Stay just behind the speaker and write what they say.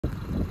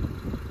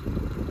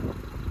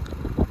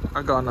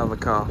I got another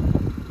car.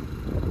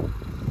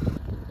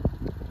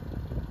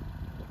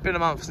 Been a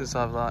month since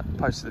I've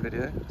posted the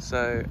video,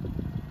 so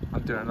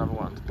I'm doing another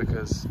one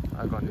because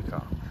I got a new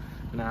car.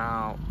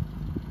 Now,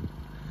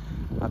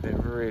 I've been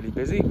really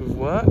busy with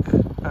work,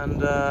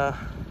 and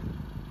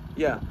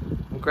yeah,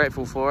 I'm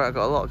grateful for it. I've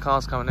got a lot of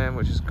cars coming in,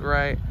 which is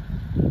great.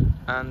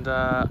 And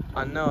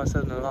I know I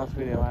said in the last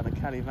video I had a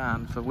caddy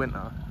van for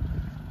winter.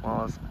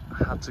 Well, I've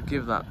had to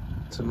give that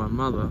to my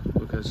mother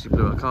because she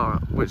blew her car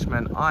up, which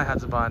meant I had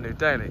to buy a new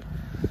daily,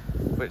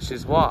 which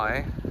is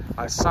why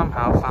I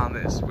somehow found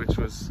this, which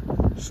was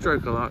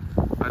stroke of luck.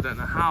 I don't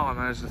know how I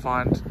managed to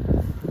find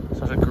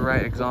such a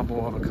great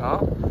example of a car,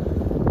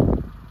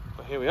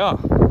 but here we are.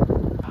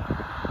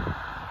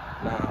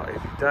 Now,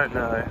 if you don't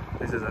know,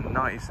 this is a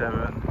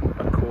 97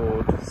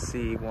 Accord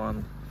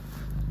CE1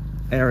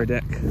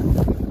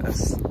 Aerodeck,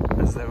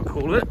 as they would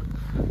call it.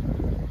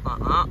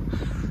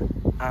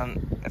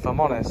 And if I'm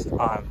honest,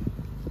 I'm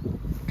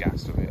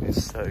gassed with it.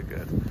 It's so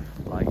good.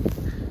 Like,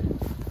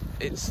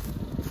 it's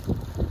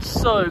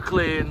so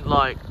clean,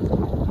 like,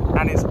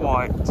 and it's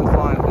white. To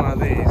find one of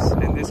these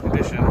in this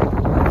condition,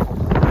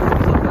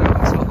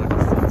 it's got like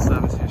a full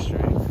service history.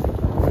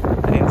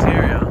 The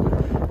interior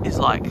is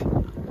like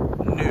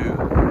new.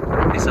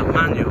 It's a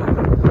manual.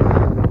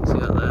 See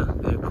that there?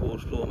 The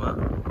Accord floor mat,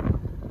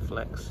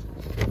 flex,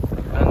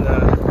 and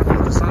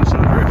the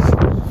sunshine roof.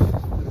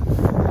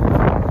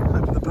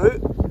 Open the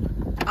boot.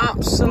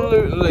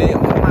 Absolutely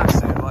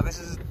massive. Like, this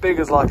is as big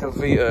as like a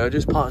Vito.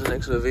 Just parked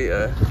next to a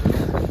Vito.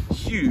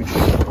 Huge.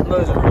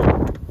 Loads of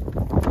room.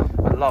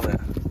 I love it.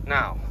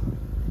 Now,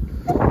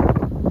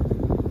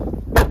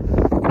 the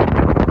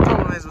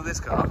problem is with this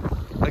car,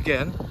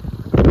 again,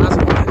 as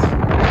always,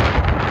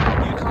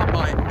 you can't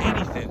buy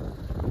anything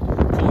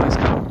for this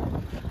car.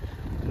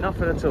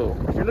 Nothing at all.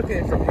 If you're looking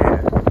at it from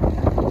here,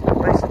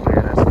 basically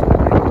there's 4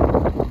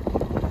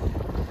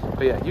 people.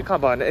 But yeah, you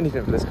can't buy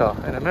anything for this car.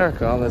 In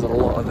America, there's a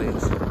lot of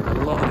these.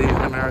 A lot of these in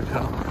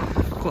America.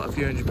 Quite a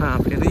few in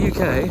Japan. But in the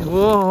UK,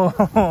 whoa,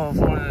 falling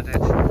in a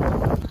ditch.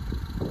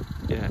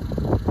 Yeah,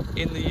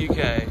 in the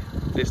UK,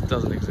 this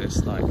doesn't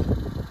exist. Like,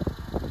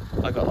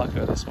 I got lucky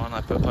with this one.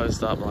 I put a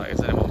post up, like,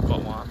 has anyone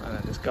got one? And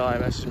then this guy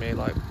messaged me,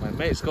 like, my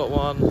mate's got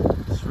one.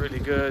 It's really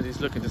good. He's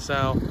looking to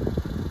sell.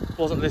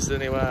 Wasn't listed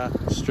anywhere.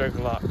 Stroke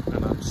of luck,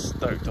 and I'm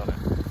stoked on it.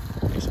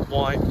 It's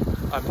white.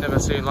 I've never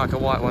seen like a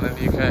white one in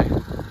the UK.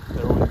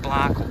 They're all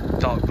black or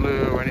dark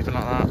blue or anything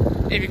like that.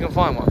 If you can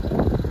find one.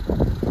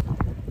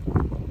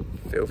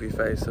 Filthy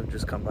face. I've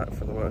just come back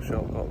from the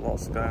workshop. Got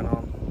lots going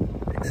on.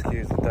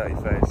 Excuse the dirty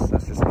face.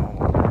 That's just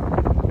normal.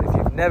 If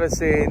you've never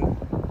seen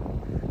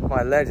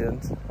my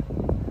Legend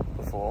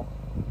before,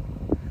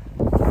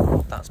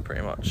 that's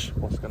pretty much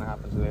what's going to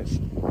happen to this.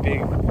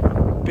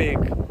 Big,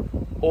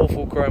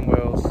 awful chrome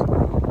wheels,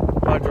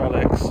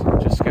 hydraulics,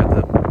 just get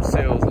the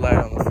seals laid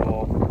on the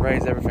floor,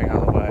 raise everything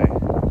out of the way,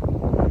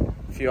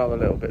 a few other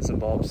little bits and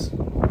bobs.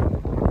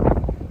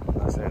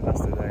 That's it,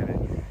 that's the daily.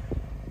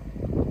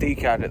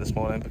 Decad it this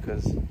morning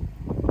because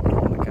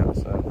Honda Accord,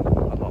 so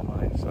a lot of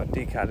money, so I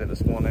decad it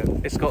this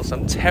morning. It's got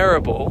some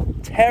terrible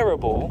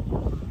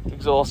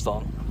exhaust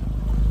on.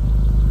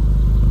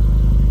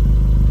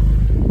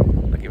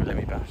 I'll give it a let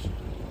me bash.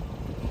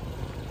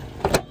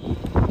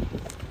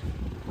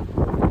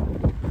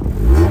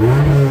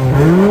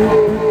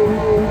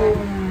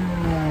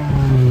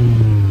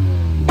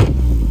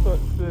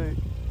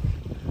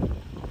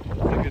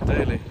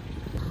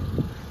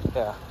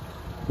 Yeah,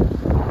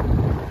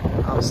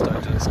 I'm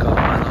stoked on this car.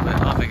 I love it.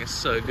 I think it's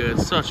so good.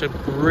 Such a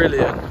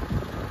brilliant,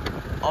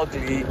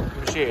 ugly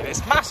machine.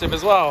 It's massive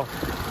as well.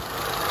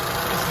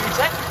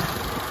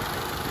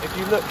 If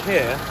you look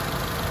here,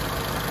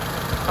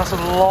 that's a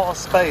lot of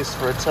space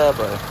for a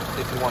turbo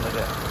if you wanted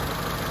it.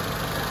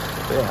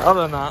 But yeah,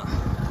 other than that,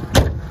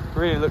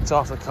 really looked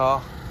after the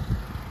car.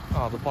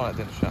 Oh, the bonnet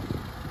didn't shut.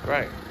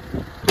 Great.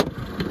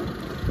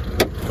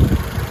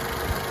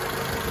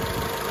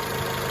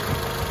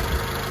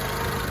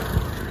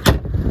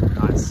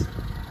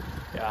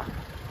 Yeah,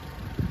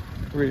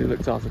 really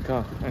looked after the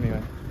car.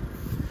 Anyway,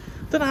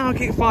 don't know how I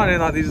keep finding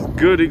like these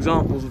good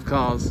examples of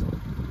cars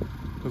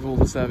with all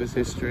the service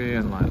history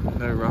and like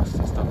no rust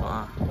and stuff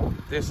like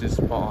that. This is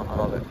spot on. I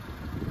love it.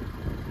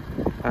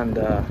 And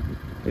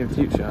in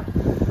future,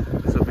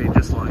 this will be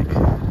just like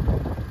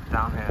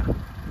down here.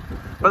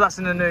 But that's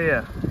in the new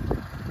year.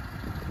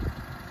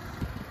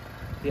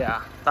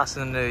 Yeah, that's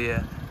in the new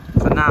year.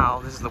 For now,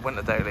 this is the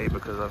winter daily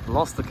because I've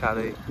lost the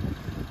caddy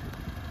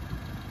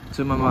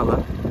to my mother,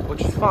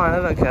 which is fine,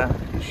 I don't care,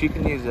 she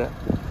can use it,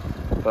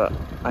 but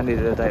I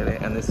needed a daily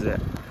and this is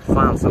it.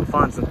 Find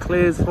some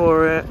clears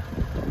for it,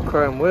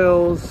 chrome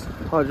wheels,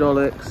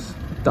 hydraulics,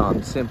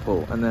 done,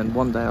 simple, and then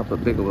one day I'll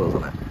put bigger wheels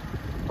on it,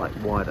 like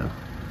wider.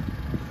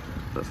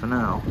 But for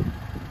now,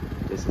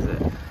 this is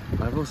it.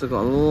 I've also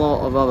got a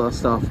lot of other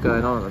stuff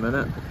going on at the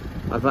minute.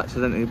 I've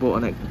accidentally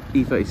bought an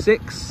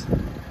E36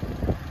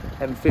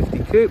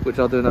 M50 coupe, which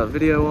I'll do another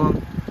video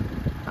on.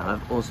 And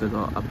I've also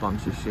got a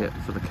bunch of shit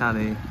for the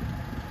caddy.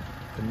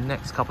 The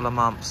next couple of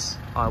months,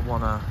 I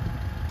want to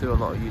do a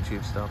lot of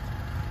YouTube stuff.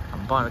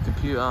 I'm buying a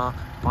computer,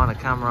 buying a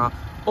camera,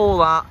 all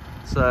that.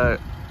 So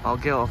I'll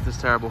get off this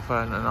terrible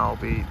phone and I'll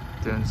be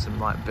doing some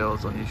like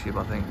builds on YouTube,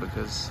 I think,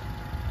 because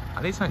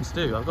I need something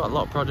to do. I've got a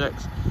lot of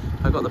projects.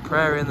 I've got the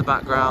Prairie in the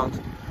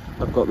background.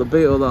 I've got the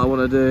Beetle that I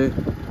want to do,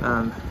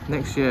 and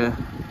next year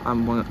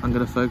I'm going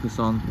to focus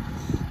on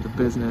the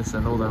business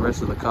and all the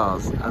rest of the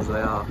cars as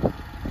they are.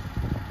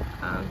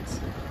 And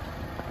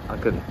I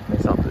couldn't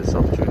miss up this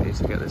opportunity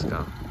to get this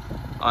car.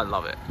 I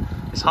love it.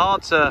 It's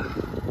hard to...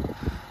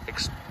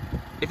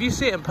 If you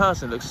see it in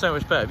person, it looks so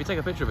much better. If you take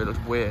a picture of it, it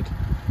looks weird.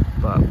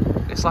 But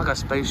it's like a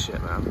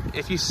spaceship, man.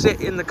 If you sit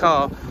in the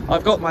car,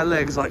 I've got my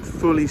legs like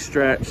fully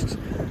stretched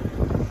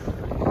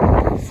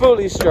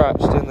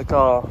in the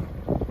car,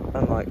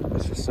 and like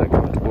it's just so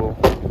comfortable.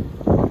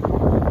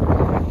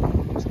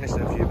 It's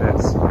missing a few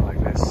bits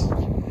like this,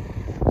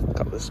 a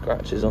couple of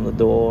scratches on the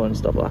door and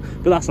stuff like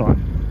that, but that's alright.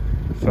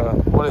 For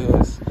what it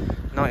is,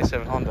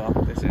 97 Honda,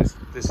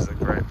 this is a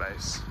great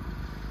base.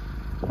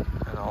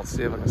 And I'll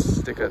see if I can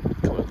stick a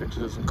couple of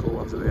pictures of some cool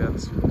ones at the end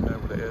so you know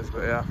what it is.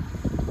 But yeah,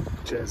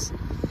 cheers.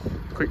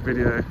 Quick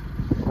video,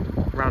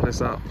 round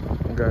this up,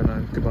 I'm going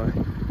home, goodbye.